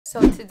So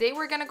today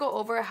we're gonna go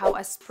over how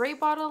a spray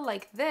bottle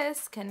like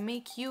this can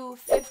make you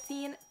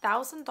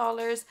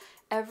 $15,000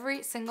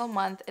 every single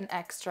month in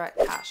extra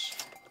cash.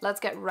 Let's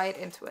get right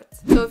into it.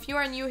 So if you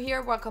are new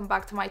here, welcome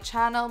back to my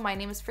channel. My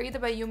name is Frida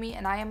Bayumi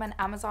and I am an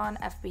Amazon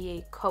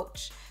FBA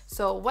coach.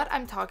 So what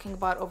I'm talking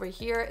about over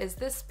here is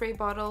this spray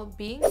bottle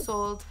being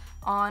sold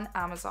on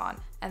Amazon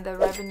and the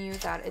revenue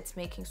that it's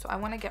making. So I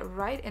want to get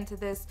right into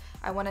this.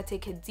 I want to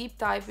take a deep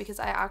dive because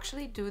I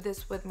actually do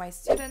this with my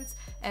students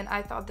and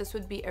I thought this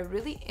would be a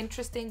really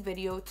interesting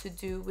video to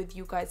do with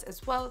you guys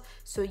as well,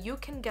 so you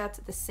can get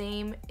the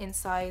same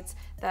insights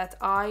that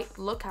I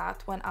look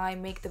at when I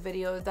make the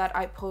video that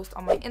I post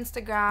on my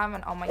Instagram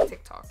and on my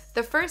TikTok.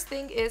 The first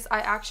thing is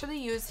I actually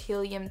use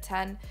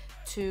helium-10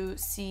 to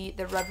see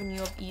the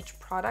revenue of each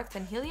product,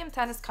 and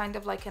helium-10 is kind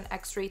of like an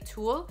x-ray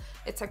tool.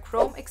 It's a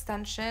Chrome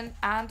extension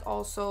and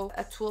also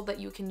a tool that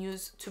you can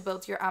use to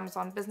build your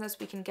Amazon business.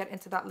 We can get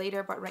into that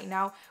later, but right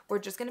now we're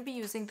just going to be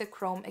using the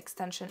Chrome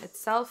extension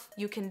itself.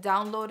 You can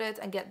download it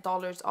and get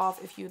dollars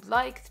off if you'd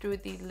like through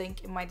the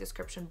link in my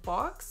description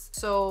box.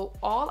 So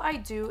all I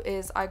do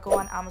is I go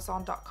on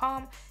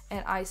Amazon.com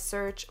and I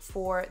search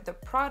for the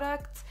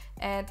product,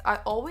 and I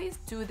always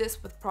do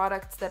this with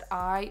products that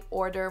I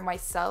order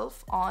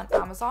myself on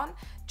Amazon,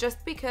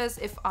 just because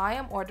if I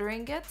am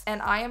ordering it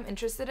and I am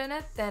interested in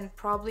it, then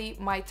probably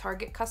my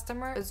target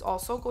customer is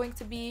also going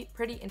to be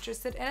pretty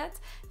interested in it.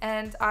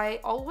 And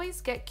I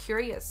always get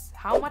curious,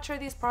 how much are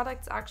these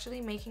products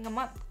actually making a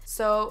month?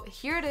 So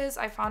here it is.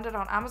 I found it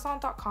on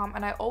Amazon.com,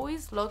 and I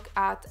always look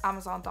at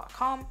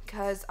Amazon.com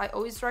because I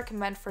always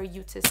recommend for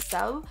you to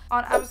sell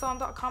on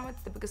Amazon.com.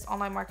 It's the biggest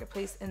online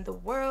marketplace in the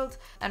world.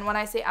 And when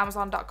I say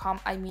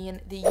Amazon.com, I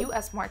mean the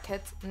US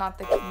market, not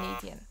the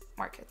Canadian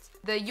market.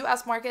 The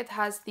US market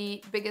has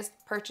the biggest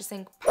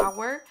purchasing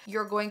power.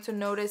 You're going to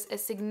notice a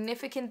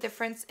significant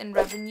difference in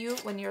revenue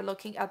when you're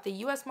looking at the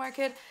US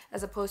market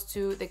as opposed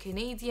to the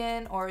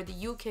Canadian or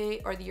the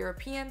UK or the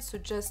European. So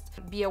just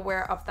be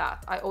aware of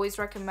that. I always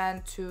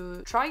recommend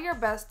to try your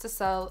best to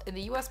sell in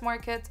the US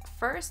market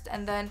first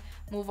and then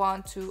move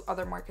on to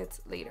other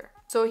markets later.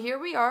 So here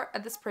we are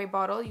at the spray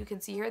bottle. You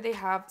can see here they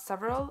have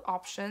several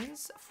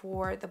options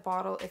for the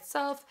bottle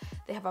itself.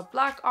 They have a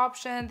black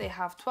option, they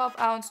have 12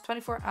 ounce,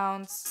 24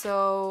 ounce.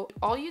 So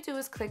all you do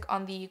is click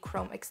on the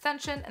Chrome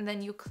extension and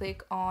then you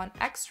click on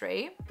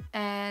X-ray.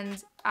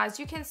 And as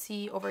you can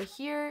see over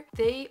here,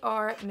 they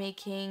are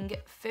making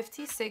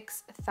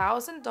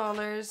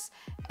 $56,000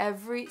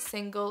 every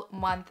single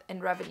month in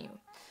revenue.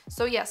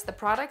 So yes, the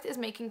product is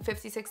making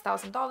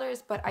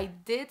 $56,000, but I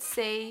did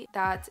say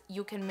that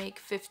you can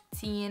make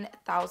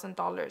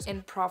 $15,000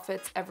 in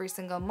profits every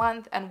single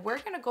month. And we're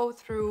gonna go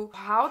through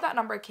how that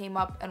number came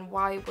up and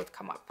why it would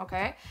come up,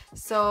 okay?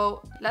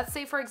 So let's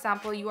say, for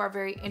example, you are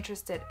very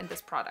interested in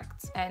this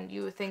product and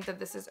you think that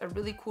this is a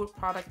really cool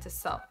product to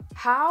sell.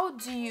 How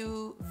do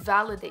you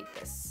validate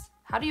this?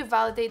 How do you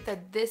validate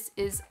that this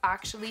is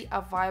actually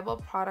a viable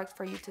product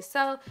for you to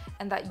sell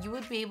and that you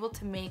would be able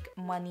to make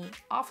money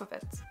off of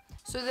it?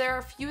 So there are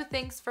a few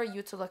things for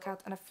you to look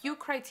at and a few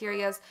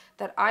criterias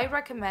that I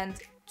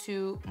recommend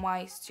to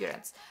my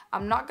students.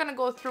 I'm not going to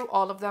go through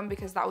all of them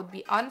because that would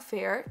be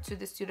unfair to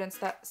the students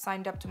that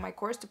signed up to my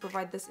course to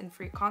provide this in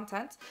free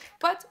content,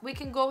 but we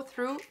can go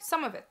through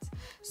some of it.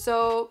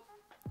 So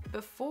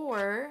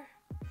before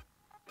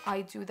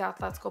I do that,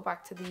 let's go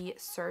back to the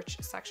search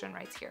section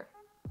right here.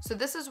 So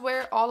this is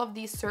where all of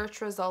these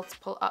search results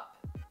pull up.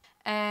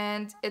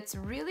 And it's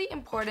really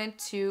important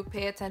to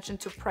pay attention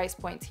to price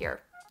point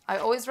here. I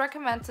always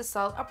recommend to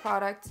sell a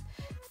product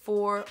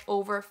for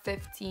over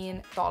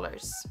 $15.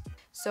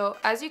 So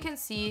as you can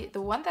see,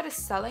 the one that is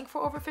selling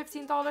for over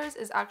 $15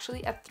 is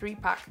actually a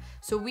 3-pack.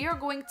 So we are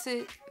going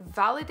to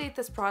validate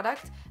this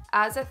product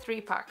as a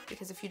 3-pack,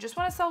 because if you just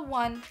want to sell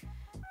one,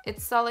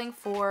 it's selling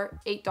for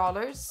 $8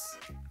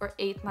 or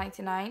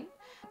 $8.99.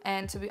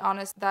 And to be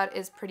honest, that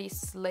is pretty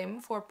slim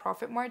for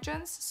profit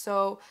margins.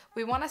 So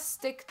we want to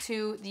stick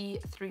to the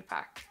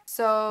 3-pack.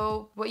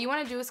 So what you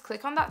want to do is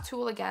click on that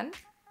tool again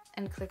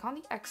and click on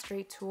the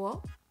X-ray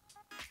tool.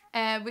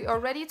 And we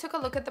already took a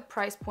look at the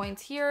price point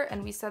here,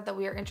 and we said that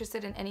we are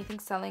interested in anything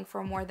selling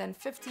for more than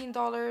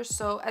 $15.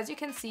 So as you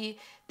can see,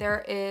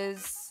 there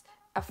is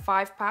a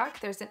 5-pack,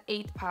 there's an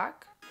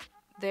 8-pack,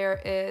 there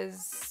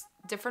is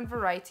different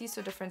varieties,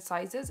 so different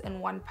sizes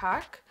in 1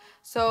 pack.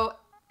 So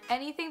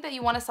anything that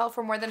you want to sell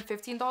for more than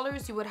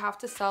 $15, you would have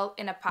to sell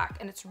in a pack.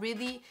 And it's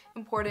really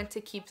important to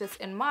keep this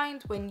in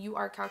mind when you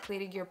are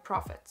calculating your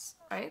profits,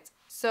 right?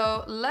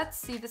 So let's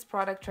see this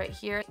product right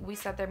here. We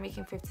said they're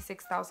making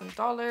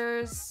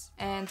 $56,000.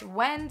 And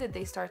when did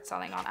they start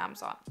selling on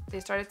Amazon? They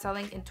started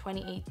selling in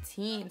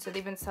 2018. So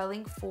they've been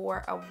selling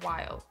for a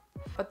while.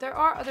 But there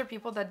are other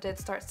people that did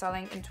start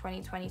selling in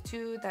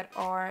 2022 that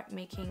are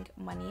making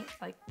money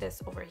like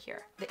this over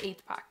here, the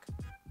 8-pack.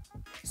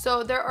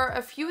 So there are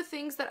a few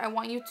things that I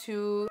want you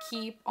to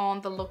keep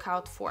on the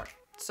lookout for.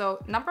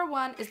 So number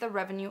one is the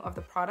revenue of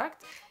the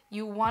product.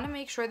 You want to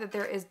make sure that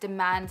there is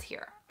demand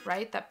here,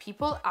 right? That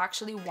people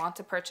actually want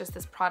to purchase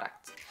this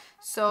product.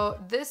 So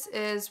this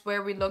is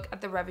where we look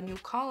at the revenue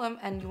column,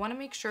 and you want to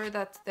make sure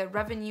that the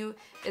revenue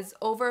is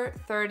over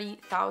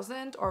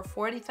 30,000 or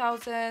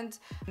 40,000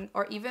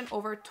 or even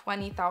over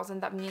 20,000.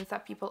 That means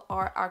that people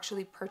are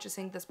actually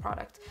purchasing this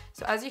product.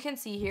 So as you can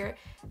see here,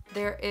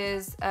 there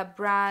is a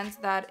brand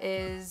that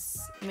is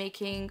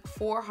making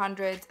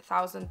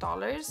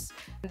 $400,000.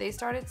 They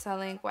started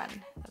selling when?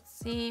 Let's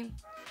see.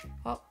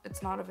 Well,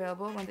 it's not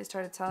available when they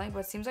started selling, but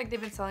it seems like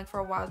they've been selling for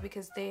a while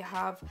because they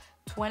have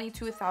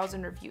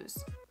 22,000 reviews.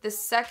 The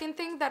second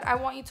thing that I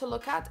want you to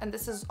look at, and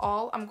this is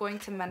all I'm going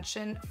to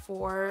mention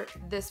for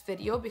this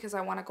video because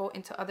I want to go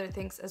into other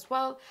things as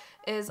well,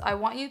 is I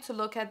want you to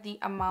look at the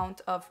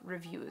amount of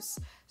reviews.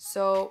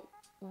 So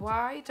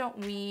why don't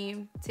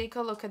we take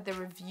a look at the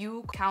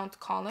review count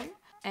column,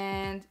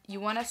 and you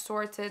want to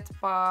sort it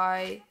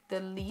by the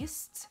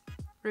least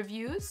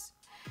reviews.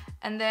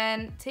 And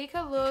then take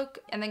a look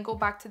and then go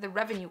back to the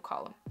revenue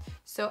column.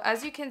 So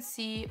as you can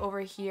see over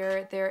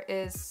here, there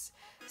is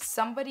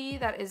somebody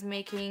that is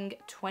making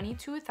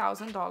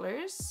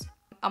 $22,000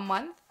 a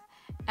month,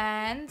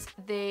 and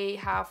they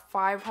have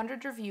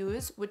 500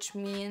 reviews, which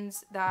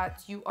means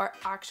that you are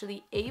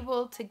actually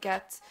able to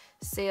get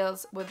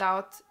sales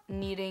without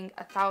needing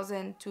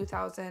 1,000,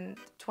 2,000,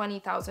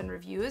 20,000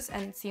 reviews,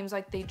 and it seems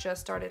like they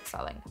just started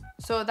selling.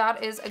 So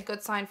that is a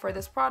good sign for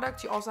this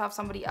product. You also have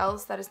somebody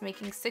else that is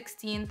making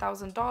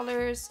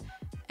 $16,000,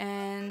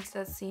 and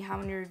let's see, how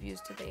many reviews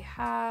do they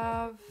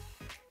have?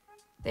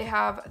 They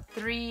have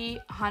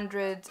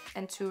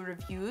 302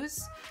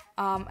 reviews,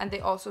 and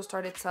they also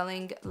started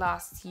selling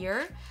last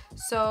year.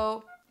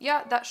 So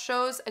yeah, that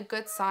shows a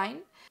good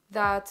sign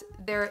that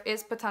there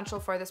is potential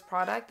for this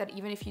product, that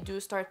even if you do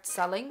start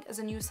selling as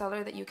a new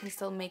seller, that you can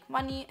still make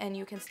money and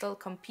you can still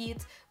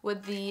compete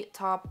with the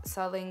top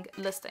selling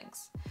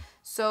listings.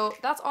 So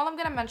that's all I'm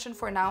gonna mention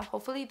for now.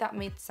 Hopefully that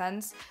made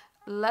sense.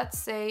 Let's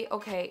say,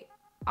 okay,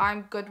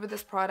 I'm good with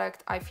this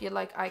product. I feel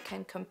like I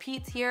can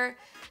compete here.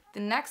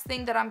 The next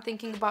thing that I'm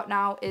thinking about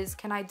now is,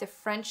 can I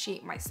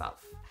differentiate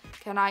myself?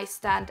 Can I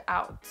stand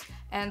out?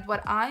 And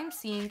what I'm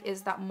seeing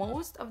is that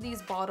most of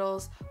these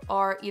bottles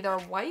are either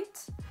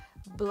white,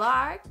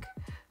 black,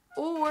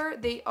 or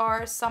they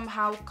are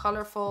somehow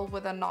colorful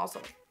with a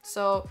nozzle.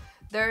 So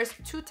there's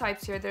two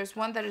types here. There's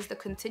one that is the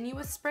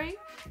continuous spray,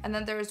 and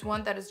then there's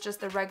one that is just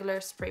the regular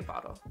spray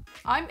bottle.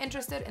 I'm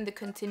interested in the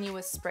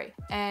continuous spray,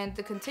 and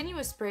the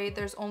continuous spray,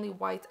 there's only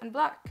white and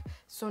black.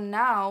 So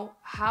now,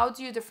 how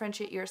do you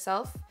differentiate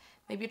yourself?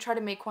 Maybe try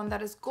to make one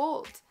that is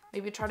gold.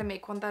 Maybe try to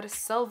make one that is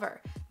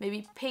silver,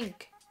 maybe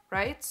pink,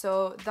 right?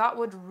 So that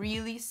would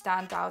really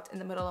stand out in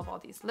the middle of all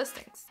these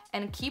listings.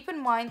 And keep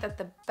in mind that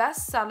the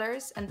best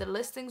sellers and the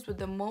listings with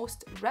the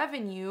most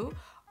revenue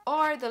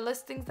are the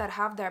listings that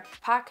have their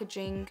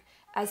packaging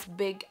as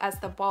big as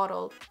the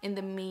bottle in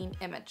the main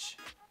image,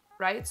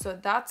 right? So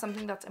that's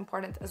something that's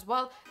important as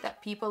well,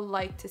 that people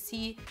like to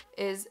see,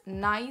 is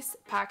nice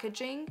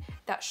packaging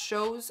that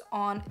shows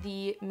on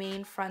the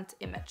main front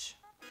image.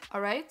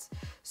 All right,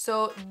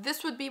 so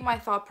this would be my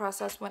thought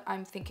process when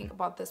I'm thinking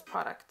about this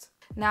product.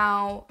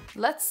 Now,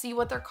 let's see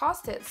what their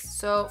cost is.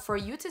 So for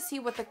you to see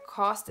what the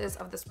cost is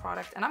of this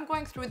product, and I'm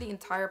going through the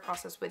entire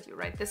process with you,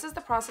 right? This is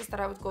the process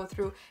that I would go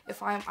through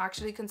if I'm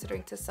actually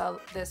considering to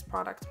sell this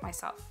product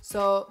myself.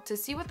 So to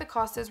see what the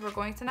cost is, we're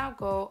going to now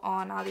go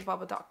on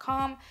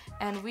Alibaba.com,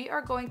 and we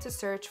are going to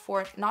search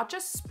for not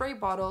just spray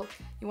bottle,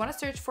 you want to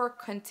search for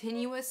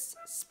continuous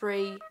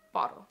spray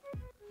bottle.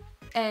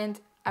 And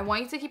I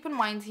want you to keep in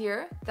mind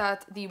here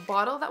that the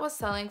bottle that was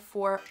selling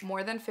for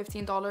more than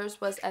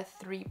 $15 was a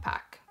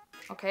 3-pack.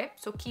 Okay,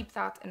 so keep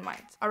that in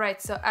mind. All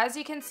right, so as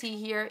you can see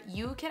here,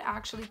 you can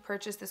actually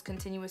purchase this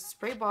continuous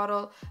spray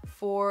bottle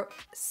for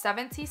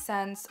 70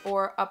 cents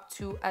or up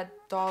to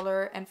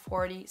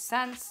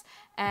 $1.40,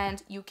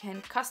 and you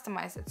can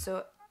customize it.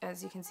 So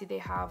as you can see, they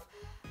have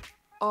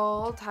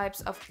all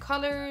types of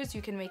colors.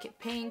 You can make it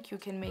pink, you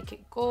can make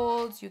it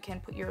gold, you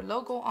can put your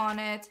logo on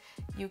it,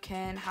 you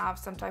can have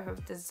some type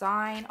of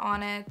design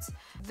on it.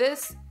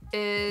 This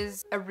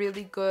is a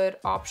really good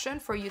option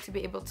for you to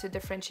be able to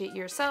differentiate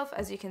yourself.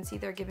 As you can see,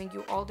 they're giving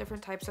you all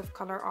different types of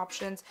color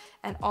options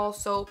and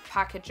also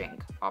packaging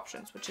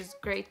options, which is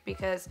great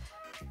because,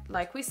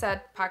 like we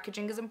said,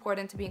 packaging is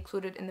important to be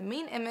included in the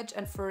main image,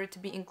 and for it to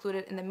be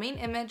included in the main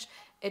image,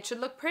 it should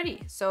look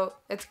pretty. So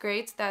it's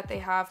great that they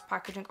have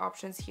packaging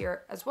options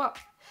here as well.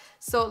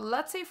 So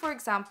let's say, for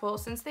example,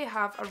 since they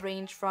have a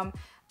range from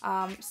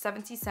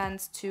 70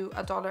 cents to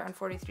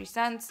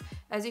 $1.43,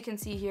 as you can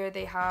see here,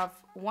 they have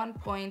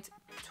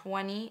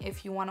 1.20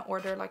 if you want to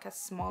order like a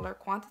smaller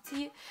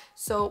quantity.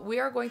 So we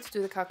are going to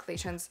do the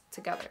calculations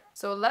together.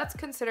 So let's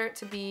consider it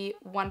to be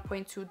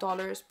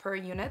 $1.2 per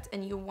unit,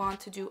 and you want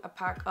to do a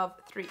pack of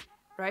 3,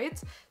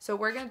 right? So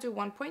we're going to do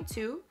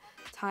 1.2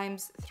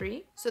 times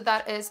 3, so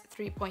that is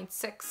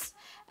 3.6.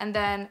 And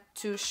then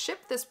to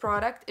ship this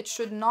product, it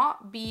should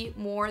not be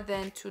more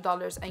than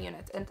 $2 a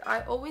unit. And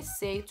I always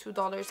say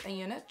 $2 a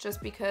unit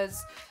just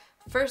because,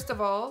 first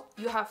of all,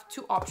 you have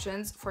 2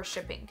 options for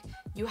shipping.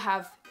 You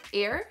have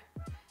air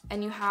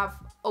and you have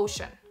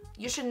ocean.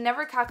 You should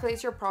never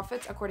calculate your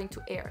profits according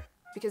to air.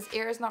 because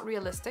air is not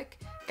realistic.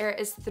 Air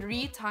is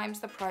 3 times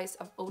the price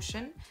of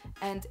ocean,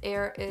 and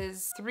air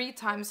is 3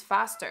 times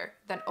faster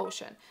than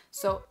ocean.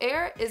 So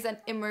air is an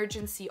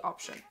emergency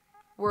option.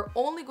 We're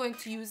only going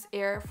to use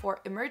air for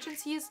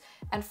emergencies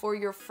and for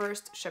your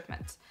first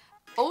shipment.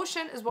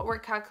 Ocean is what we're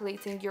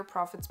calculating your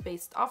profits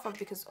based off of,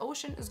 because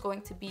ocean is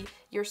going to be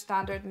your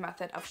standard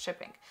method of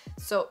shipping.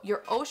 So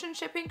your ocean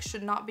shipping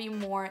should not be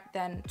more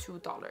than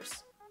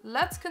 $2.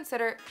 Let's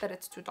consider that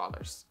it's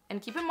 $2.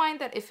 And keep in mind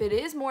that if it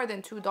is more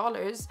than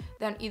 $2,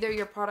 then either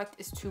your product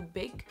is too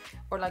big,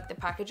 or like the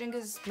packaging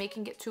is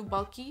making it too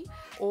bulky,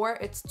 or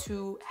it's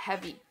too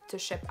heavy to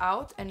ship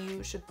out, and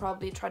you should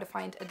probably try to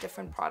find a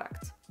different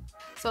product.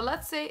 So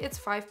let's say it's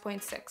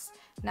 5.6.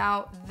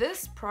 Now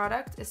this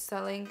product is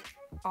selling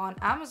on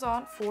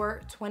Amazon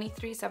for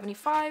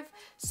 $23.75.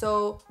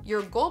 So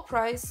your goal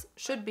price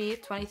should be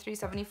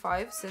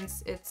 $23.75,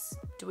 since it's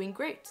doing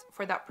great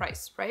for that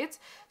price, right?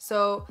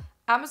 So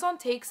Amazon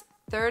takes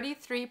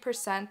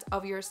 33%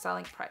 of your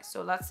selling price.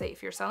 So let's say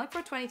if you're selling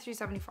for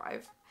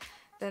 $23.75,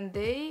 then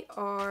they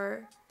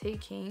are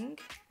taking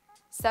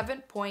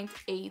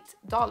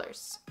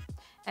 $7.8.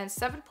 And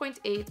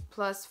 7.8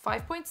 plus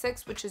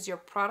 5.6, which is your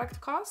product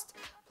cost,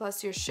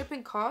 plus your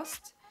shipping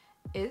cost,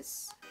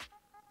 is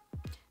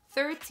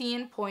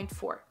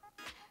 13.4.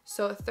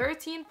 So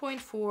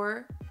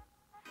 13.4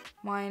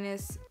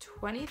 minus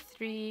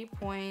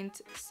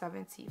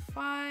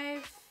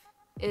 23.75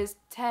 is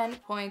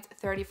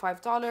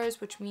 $10.35,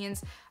 which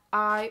means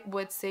I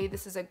would say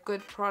this is a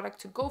good product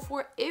to go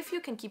for. If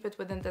you can keep it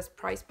within this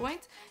price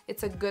point,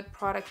 it's a good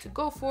product to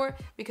go for,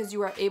 because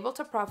you are able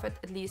to profit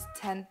at least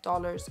 $10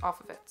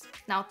 off of it.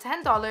 Now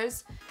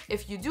 $10,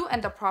 if you do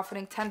end up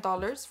profiting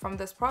 $10 from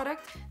this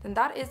product, then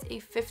that is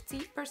a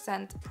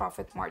 50%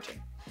 profit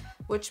margin,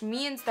 which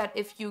means that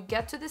if you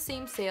get to the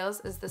same sales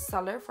as the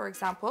seller, for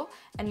example,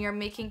 and you're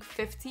making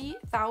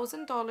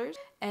 $50,000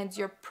 and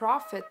your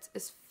profit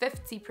is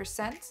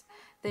 50%,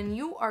 then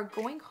you are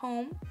going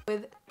home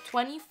with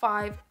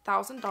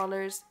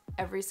 $25,000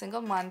 every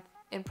single month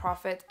in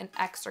profit and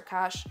extra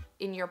cash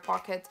in your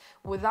pocket,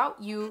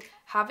 without you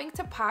having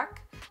to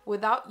pack,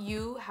 without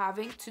you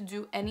having to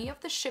do any of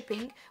the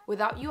shipping,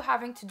 without you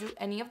having to do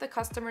any of the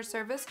customer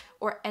service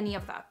or any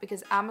of that,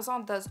 because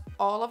Amazon does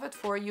all of it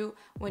for you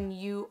when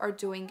you are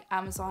doing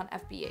Amazon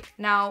FBA.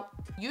 Now,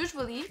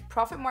 usually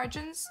profit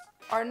margins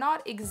are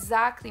not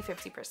exactly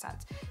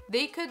 50%.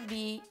 They could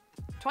be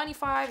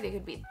 25, they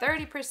could be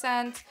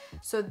 30%.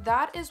 So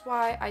that is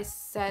why I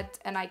said,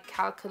 and I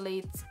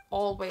calculate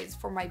always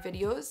for my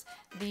videos,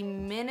 the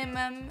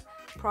minimum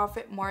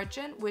profit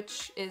margin,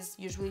 which is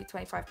usually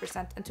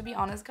 25%. And to be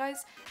honest,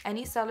 guys,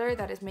 any seller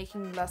that is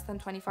making less than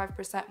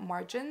 25%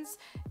 margins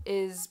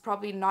is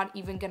probably not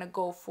even gonna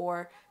go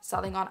for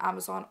selling on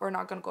Amazon, or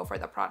not gonna go for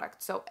the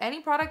product. So any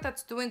product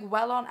that's doing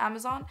well on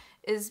Amazon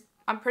is,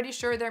 I'm pretty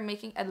sure they're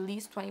making at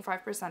least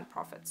 25%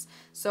 profits.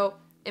 So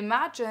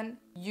imagine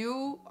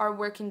you are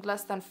working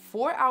less than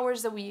 4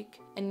 hours a week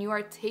and you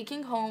are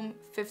taking home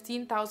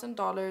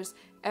 $15,000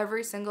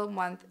 every single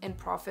month in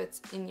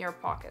profits in your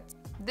pocket.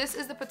 This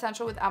is the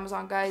potential with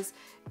Amazon, guys.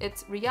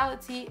 It's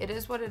reality, it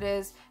is what it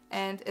is,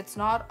 and it's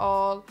not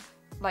all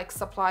like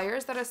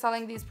suppliers that are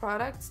selling these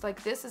products.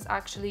 Like, this is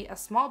actually a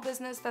small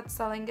business that's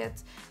selling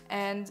it,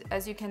 and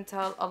as you can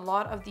tell, a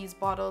lot of these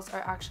bottles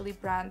are actually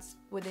brands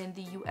within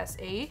the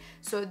USA,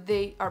 so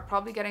they are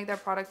probably getting their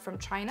product from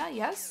China,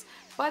 yes,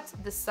 but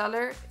the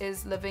seller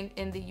is living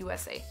in the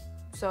USA.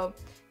 So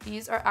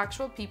these are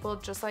actual people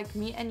just like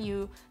me and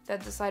you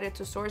that decided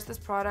to source this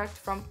product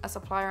from a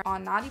supplier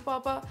on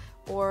Alibaba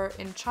or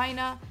in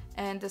China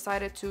and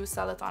decided to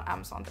sell it on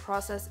Amazon. The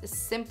process is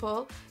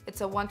simple.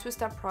 It's a 1-2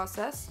 step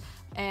process,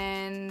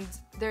 and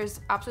there's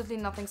absolutely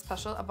nothing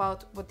special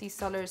about what these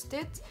sellers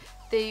did.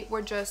 They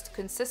were just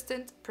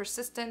consistent,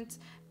 persistent,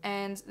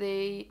 and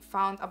they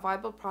found a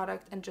viable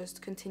product and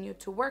just continued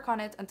to work on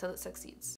it until it succeeds.